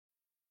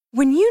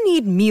When you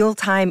need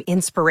mealtime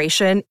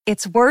inspiration,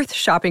 it's worth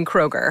shopping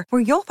Kroger,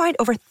 where you'll find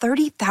over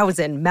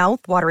 30,000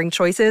 mouth-watering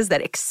choices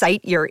that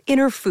excite your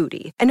inner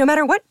foodie. And no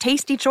matter what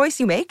tasty choice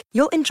you make,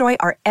 you'll enjoy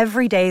our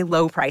everyday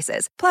low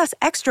prices, plus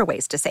extra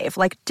ways to save,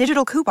 like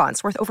digital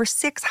coupons worth over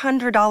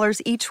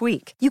 $600 each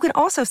week. You can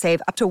also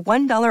save up to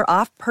 $1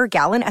 off per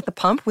gallon at the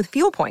pump with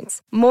fuel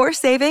points. More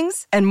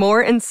savings and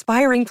more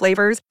inspiring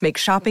flavors make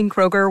shopping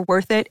Kroger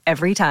worth it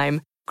every time.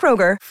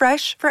 Kroger,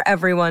 fresh for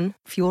everyone.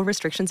 Fuel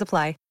restrictions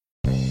apply.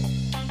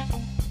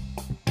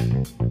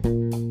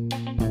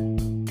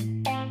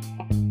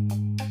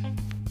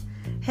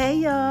 Hey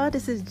y'all,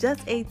 this is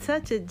Just a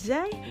Touch of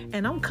J,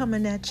 and I'm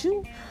coming at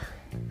you,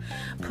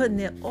 putting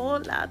it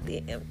all out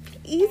there in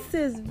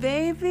pieces,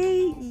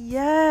 baby.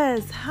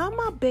 Yes, how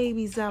my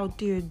babies out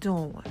there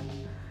doing?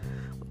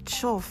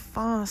 With your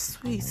fine,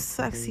 sweet,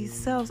 sexy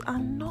selves. I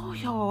know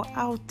y'all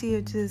out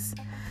there just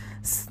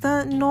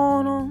stunting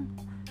on them.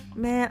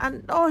 Man, I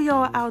know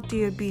y'all out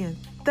there being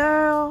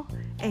thorough.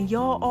 And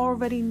y'all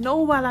already know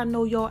while I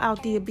know y'all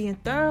out there being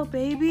thorough,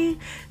 baby.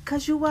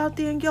 Because you out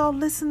there and y'all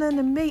listening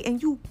to me.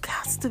 And you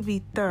got to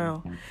be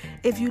thorough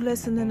if you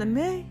listening to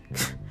me.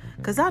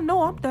 Because I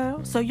know I'm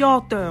thorough. So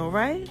y'all thorough,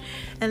 right?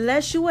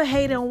 Unless you a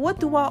hater. And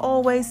what do I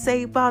always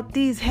say about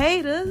these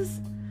haters?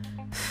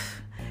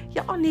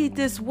 Y'all need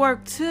this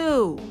work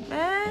too,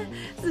 man.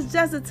 This is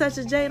Just a Touch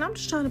of J, and I'm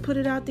just trying to put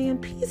it out there in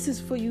pieces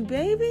for you,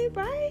 baby,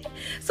 right?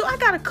 So I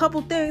got a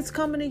couple things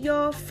coming to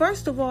y'all.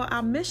 First of all, I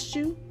missed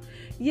you.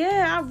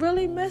 Yeah, I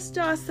really missed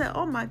y'all. I said,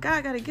 oh my God,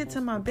 I got to get to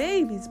my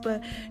babies.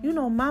 But,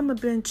 mama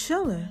been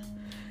chilling.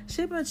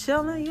 She been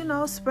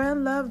chilling,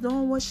 spreading love,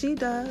 doing what she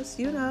does,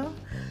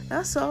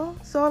 That's all.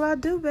 That's all I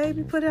do,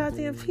 baby. Put it out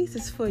there in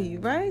pieces for you,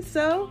 right?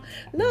 So,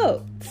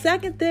 look,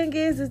 second thing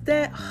is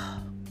that, oh,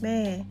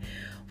 man,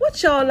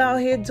 what y'all out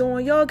here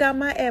doing? Y'all got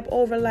my app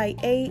over like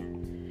 8.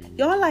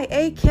 Y'all like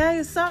 8K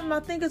or something, I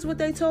think is what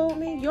they told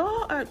me.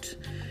 Y'all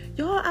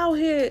out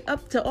here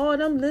up to all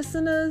them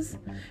listeners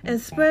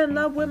and spreading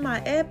love with my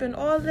app and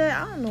all that.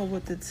 I don't know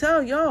what to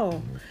tell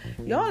y'all.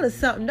 Y'all is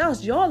something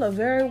else. Y'all are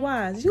very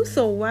wise. You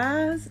so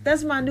wise.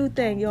 That's my new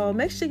thing, y'all.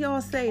 Make sure y'all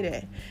say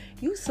that.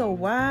 You so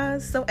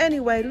wise. So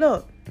anyway,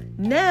 look.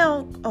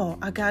 Now,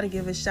 I got to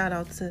give a shout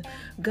out to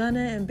Gunna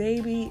and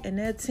Baby and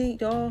their team,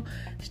 y'all.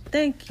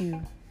 Thank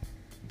you.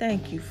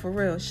 Thank you, for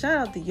real.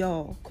 Shout out to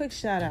y'all. Quick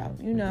shout out,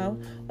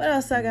 What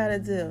else I gotta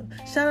do?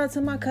 Shout out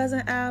to my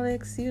cousin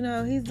Alex.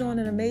 He's doing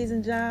an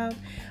amazing job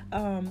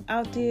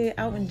out there,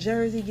 out in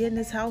Jersey, getting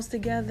his house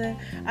together.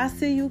 I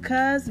see you,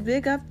 cuz.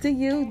 Big up to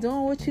you,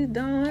 doing what you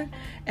doing.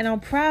 And I'm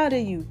proud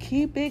of you.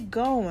 Keep it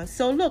going.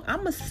 So, look,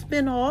 I'm going to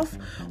spin off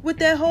with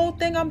that whole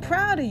thing. I'm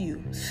proud of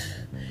you.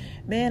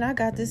 Man, I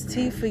got this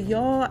tea for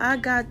y'all.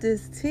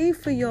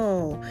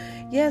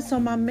 Yeah, so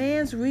my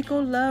man's Rico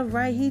Love,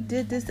 right? He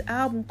did this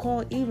album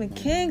called Even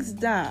Kings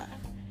Die.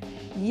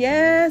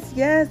 Yes.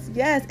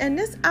 And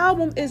this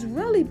album is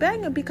really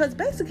banging because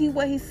basically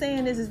what he's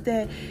saying is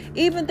that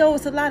even though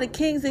it's a lot of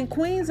kings and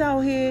queens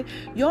out here,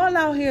 y'all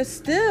out here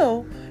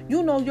still,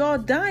 y'all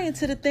dying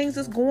to the things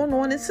that's going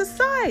on in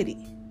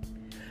society.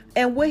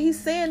 And what he's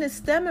saying is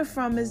stemming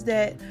from is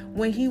that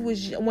when you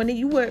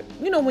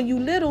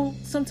little,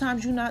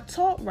 sometimes you're not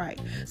taught right.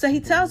 So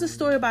he tells a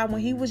story about when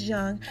he was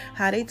young,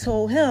 how they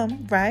told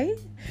him, right,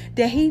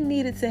 that he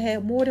needed to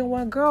have more than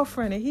one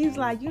girlfriend. And he's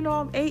like,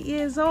 I'm 8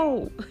 years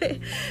old.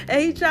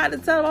 And he tried to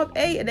tell them I'm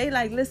 8. And they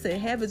like, listen,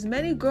 have as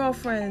many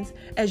girlfriends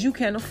as you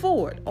can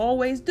afford.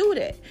 Always do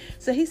that.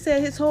 So he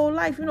said his whole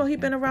life, he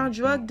been around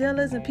drug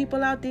dealers and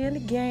people out there in the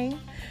game.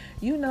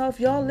 If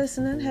y'all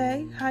listening,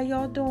 hey, how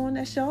y'all doing?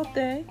 That's y'all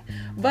thing.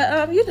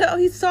 But,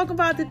 he's talking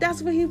about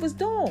that's what he was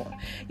doing.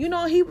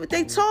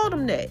 They told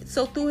him that.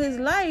 So through his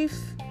life,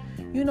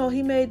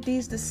 he made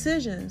these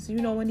decisions,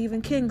 when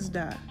Even Kings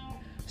die.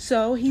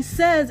 So he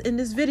says in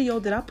this video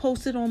that I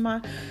posted on my,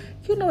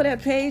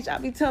 that page I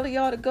be telling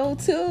y'all to go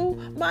to.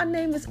 My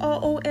name is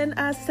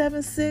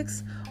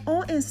RONI76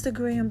 on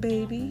Instagram,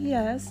 baby.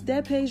 Yes,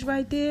 that page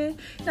right there.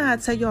 I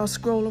tell y'all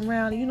scroll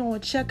around,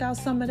 and check out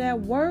some of that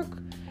work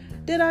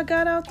that I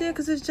got out there,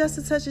 because it's Just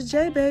a Touch of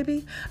J,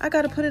 baby. I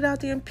got to put it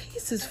out there in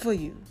pieces for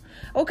you.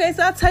 Okay,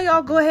 so I tell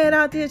y'all, go ahead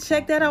out there,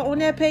 check that out on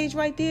that page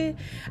right there.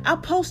 I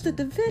posted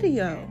the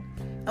video.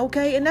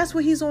 Okay, and that's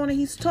what he's on and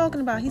he's talking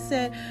about. He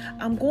said,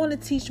 I'm going to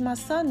teach my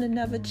son to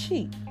never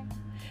cheat.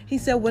 He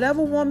said,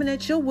 whatever woman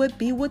that you're with,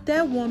 be with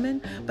that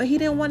woman. But he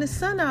didn't want his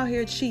son out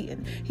here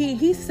cheating.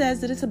 He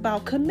says that it's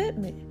about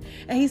commitment.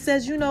 And he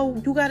says, you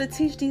got to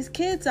teach these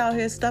kids out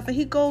here stuff. And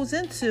he goes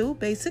into,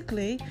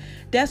 basically,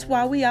 that's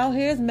why we out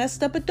here as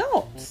messed up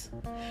adults.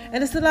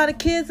 And it's a lot of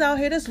kids out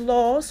here that's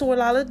lost, or a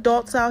lot of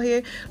adults out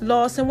here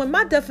lost. And when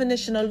my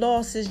definition of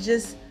lost is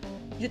just,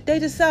 they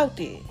just out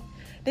there.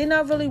 They're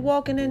not really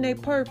walking in their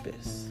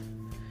purpose.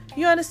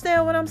 You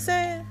understand what I'm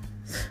saying?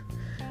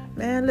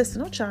 Man,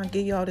 listen, I'm trying to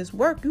get y'all this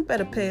work. You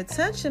better pay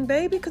attention,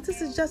 baby, because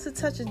this is just a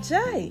touch of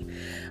J.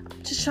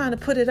 I'm just trying to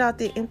put it out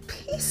there in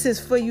pieces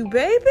for you,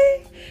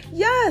 baby.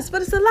 Yes,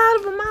 but it's a lot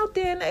of them out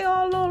there, and they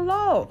all little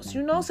lost,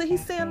 So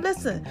he's saying,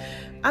 listen,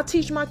 I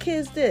teach my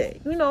kids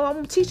that.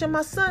 I'm teaching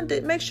my son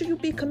that make sure you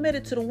be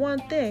committed to the one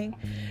thing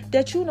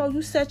that,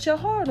 you set your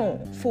heart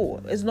on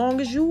for, as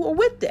long as you are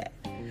with that.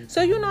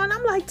 So, and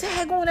I'm like,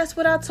 daggone, that's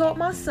what I taught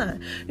my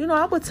son.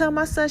 I would tell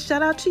my son,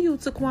 shout out to you,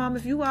 Taquam,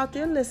 if you out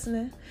there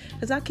listening.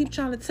 Because I keep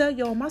trying to tell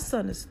y'all, my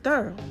son is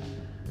thorough.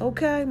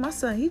 Okay? My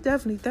son, he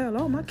definitely thorough.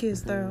 All my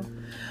kids thorough.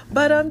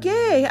 But, I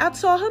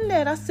taught him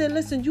that. I said,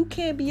 listen, you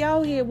can't be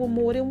out here with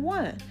more than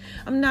one.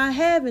 I'm not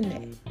having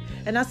that.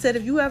 And I said,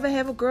 if you ever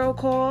have a girl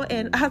call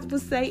and I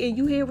would say, and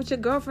you here with your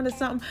girlfriend or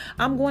something,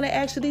 I'm going to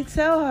actually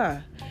tell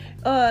her.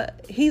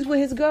 He's with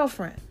his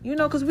girlfriend,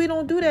 because we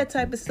don't do that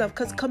type of stuff,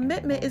 because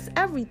commitment is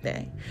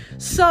everything.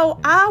 So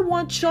I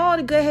want y'all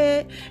to go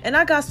ahead, and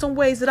I got some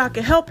ways that I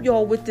can help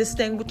y'all with this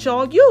thing with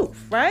y'all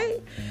youth,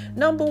 right?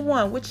 Number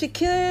one, with your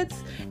kids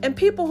and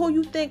people who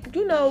you think,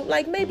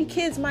 like maybe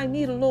kids might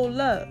need a little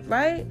love,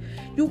 right?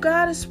 You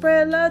got to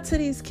spread love to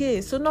these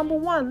kids. So number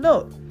one,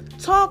 look,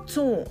 talk to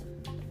them.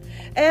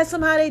 Ask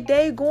them how they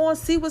day going,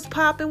 see what's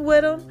popping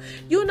with them.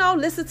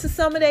 Listen to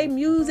some of their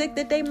music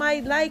that they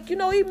might like.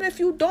 Even if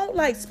you don't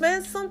like,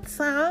 spend some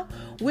time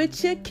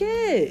with your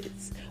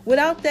kids.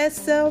 Without that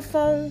cell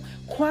phone,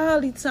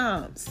 quality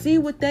time. See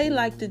what they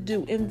like to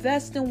do.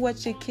 Invest in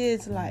what your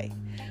kids like.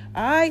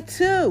 All right,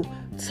 two,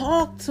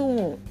 talk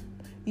to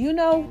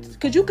them.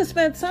 Because you can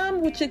spend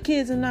time with your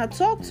kids and not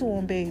talk to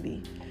them,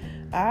 baby.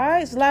 All right,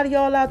 there's a lot of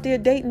y'all out there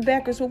dating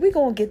backwards, but we're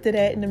going to get to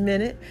that in a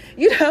minute,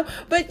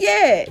 But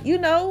yeah,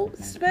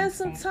 spend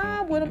some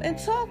time with them and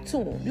talk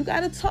to them. You got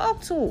to talk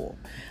to them,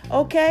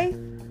 okay?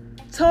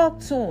 Talk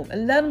to them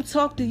and let them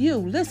talk to you.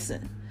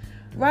 Listen,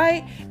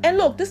 right? And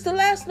look, this is the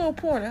last little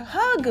pointer.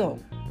 Hug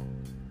them.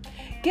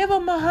 Give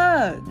them a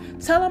hug.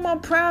 Tell them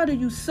I'm proud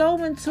of you.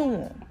 So into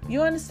them.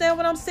 You understand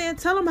what I'm saying?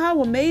 Tell them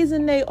how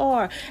amazing they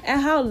are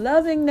and how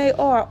loving they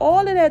are. All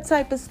of that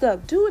type of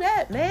stuff. Do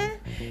that,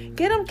 man.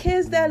 Get them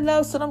kids that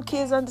love so them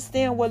kids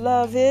understand what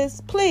love is.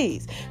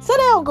 Please. So they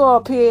don't go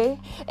up here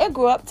and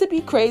grow up to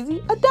be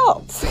crazy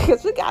adults.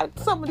 Because we got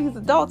some of these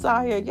adults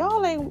out here.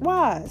 Y'all ain't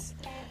wise.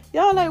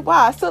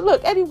 So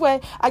look, anyway,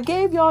 I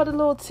gave y'all the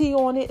little tea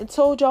on it and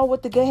told y'all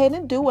what to go ahead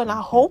and do. And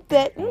I hope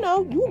that,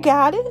 you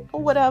got it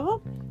or whatever.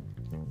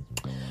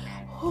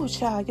 Oh,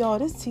 child, y'all,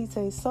 this tea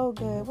tastes so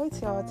good. Wait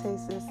till y'all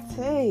taste this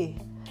tea.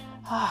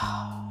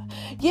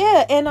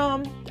 Yeah, and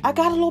I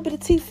got a little bit of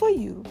tea for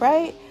you,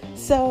 right?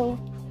 So,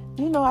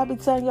 I be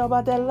telling y'all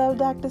about that Love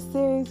Doctor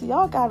series.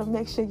 Y'all got to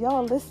make sure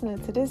y'all listening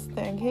to this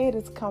thing here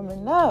that's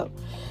coming up.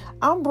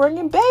 I'm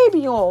bringing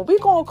Baby on. We're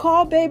going to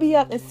call Baby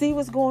up and see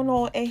what's going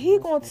on. And he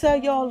going to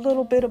tell y'all a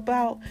little bit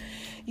about,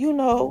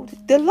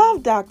 the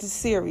Love Doctor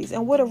series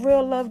and what a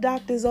real love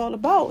doctor is all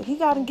about. He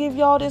got to give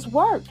y'all this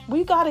work.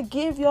 We got to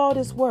give y'all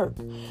this work.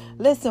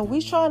 Listen, we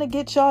trying to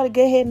get y'all to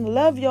go ahead and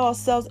love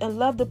yourselves and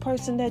love the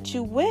person that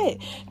you with.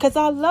 Because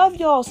I love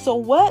y'all. So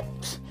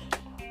what's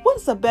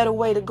a better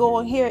way to go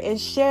in here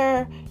and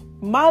share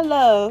my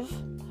love,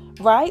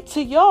 right,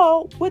 to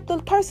y'all with the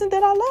person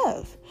that I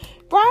love?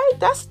 Right?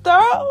 That's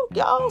thorough,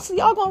 y'all. So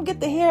y'all gonna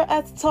get to hear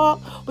us talk.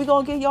 We're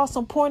gonna give y'all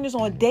some pointers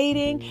on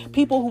dating,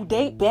 people who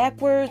date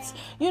backwards,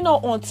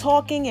 on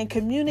talking and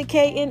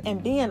communicating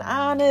and being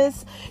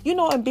honest,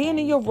 and being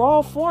in your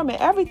raw form and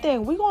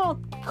everything. We gonna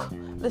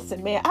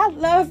listen, man. I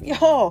love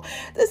y'all.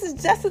 This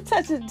is just a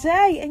touch of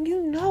J, and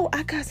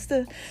I got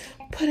to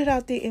put it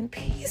out there in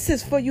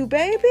pieces for you,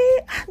 baby.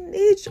 I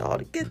need y'all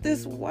to get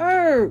this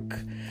work.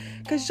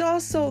 Because y'all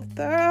so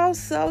thorough.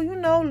 So,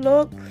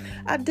 look,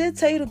 I did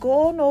tell you to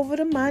go on over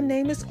to My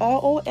Name is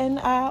RONI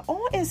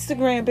on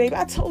Instagram, baby.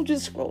 I told you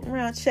to scroll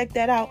around, check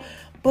that out.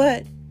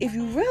 But if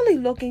you really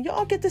looking,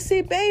 y'all get to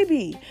see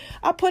Baby.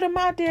 I put him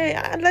out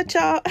there.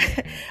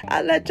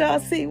 I let y'all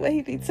see what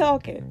he be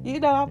talking.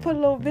 I put a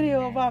little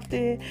video of out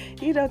there,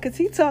 because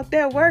he talked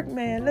that work,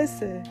 man.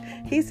 Listen,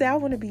 he said, I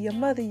want to be your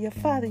mother, your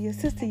father, your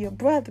sister, your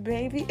brother,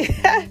 baby.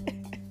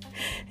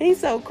 He's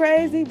so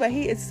crazy, but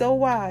he is so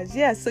wise.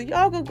 Yes, so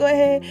y'all gonna go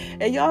ahead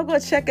and y'all gonna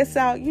check us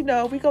out.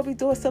 We're gonna be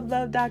doing some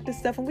Love Doctor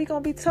stuff, and we're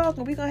gonna be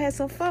talking. We're gonna have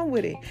some fun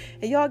with it.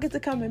 And y'all get to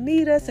come and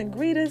meet us and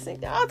greet us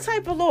and all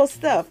type of little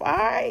stuff. All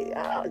right,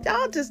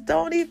 y'all just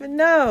don't even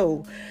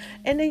know.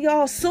 And then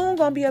y'all soon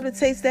gonna be able to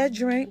taste that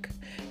drink.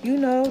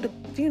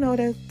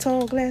 That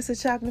tall glass of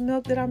chocolate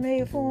milk that I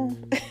made for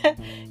him.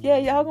 Yeah,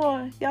 y'all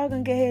gonna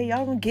get ahead.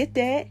 Y'all gonna get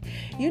that.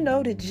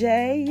 The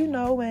J, and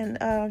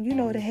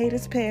the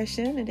Haters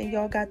Passion. And then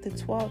y'all got the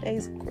 12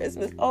 Days of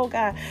Christmas. Oh,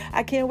 God.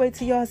 I can't wait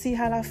till y'all see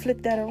how I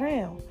flip that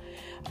around.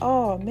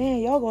 Oh, man,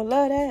 y'all gonna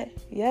love that.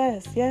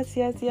 Yes.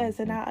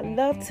 And I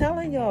love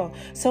telling y'all.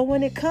 So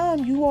when it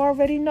comes, you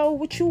already know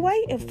what you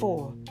waiting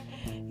for.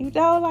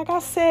 Like I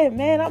said,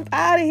 man, I'm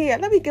out of here.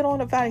 Let me get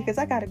on up out of here because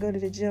I got to go to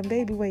the gym.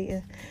 Baby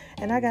waiting.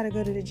 And I got to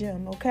go to the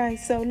gym, okay?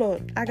 So,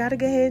 look, I got to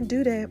go ahead and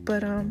do that.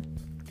 But,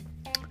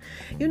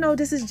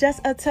 this is just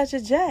a touch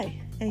of J.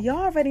 And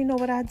y'all already know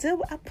what I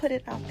do. I put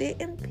it out there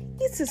in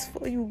pieces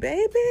for you,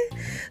 baby.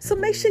 So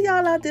make sure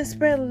y'all out there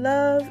spreading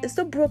love. It's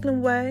the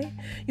Brooklyn way.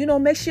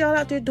 Make sure y'all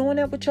out there doing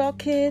that with y'all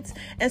kids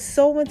and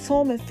sewing to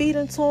them and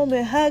feeding to them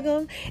and hug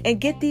them and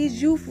get these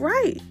youth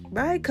right?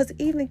 Because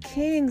even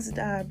kings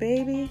die,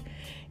 baby.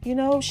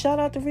 Shout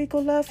out to Rico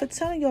Love for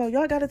telling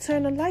y'all got to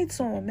turn the lights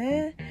on,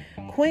 man.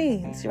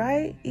 Queens,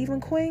 right? Even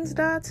queens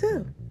die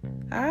too.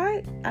 All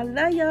right, I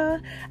love y'all.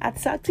 I'll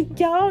talk to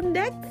y'all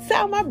next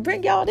time I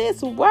bring y'all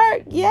this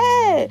work.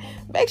 Yeah,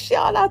 make sure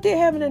y'all out there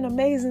having an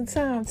amazing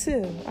time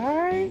too. All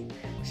right,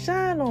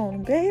 shine on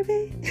them,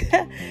 baby,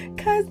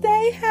 because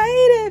they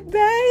hate it,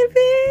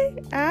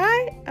 baby. All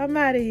right, I'm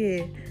out of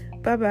here.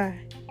 Bye-bye.